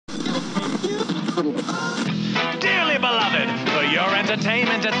Dearly beloved, for your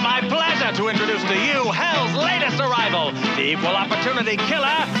entertainment, it's my pleasure to introduce to you Hell's latest arrival, the equal opportunity killer,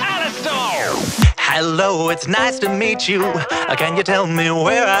 Alastor. Hello, it's nice to meet you. Can you tell me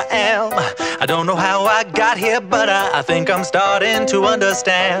where I am? I don't know how I got here, but I think I'm starting to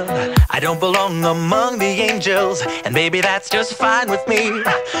understand. I don't belong among the angels, and maybe that's just fine with me.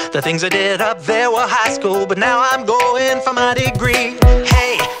 The things I did up there were high school, but now I'm going for my degree.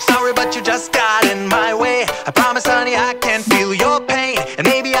 Hey, sorry, but you just got in my way. I promise, honey, I can feel your pain, and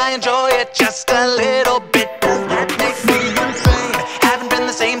maybe I enjoy it just a little bit. That makes me insane. Haven't been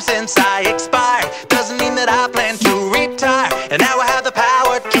the same since I expired. Doesn't mean that I plan to retire. And now I have the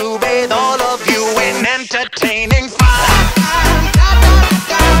power to bathe all of you in entertaining fire.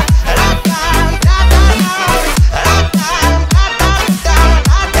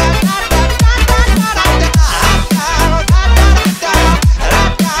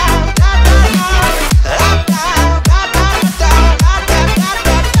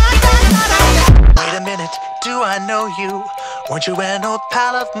 Wait a minute, do I know you? Weren't you an old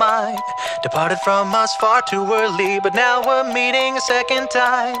pal of mine? Departed from us far too early, but now we're meeting a second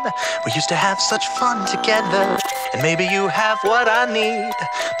time. We used to have such fun together, and maybe you have what I need.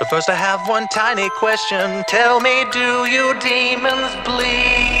 But first I have one tiny question. Tell me, do you demons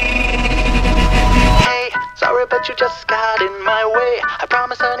bleed? Hey, sorry, but you just got in my way. I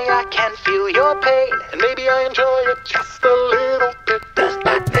promise, honey, I can feel your pain, and maybe I enjoy it just a little bit. Does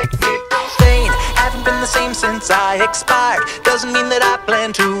that make me insane? Haven't been the same since I expired. Doesn't mean that I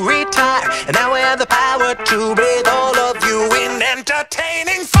plan to retire. And now I have the power to bathe all of you in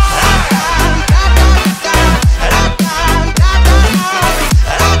entertaining fire.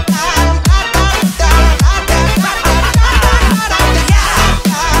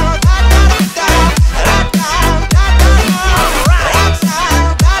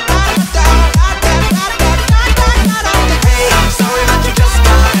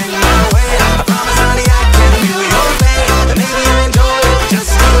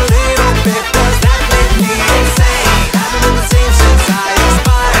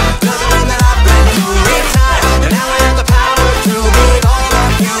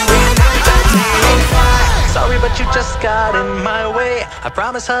 Got in my way. I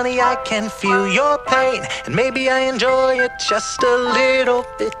promise, honey, I can feel your pain, and maybe I enjoy it just a little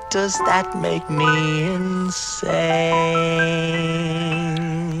bit. Does that make me insane?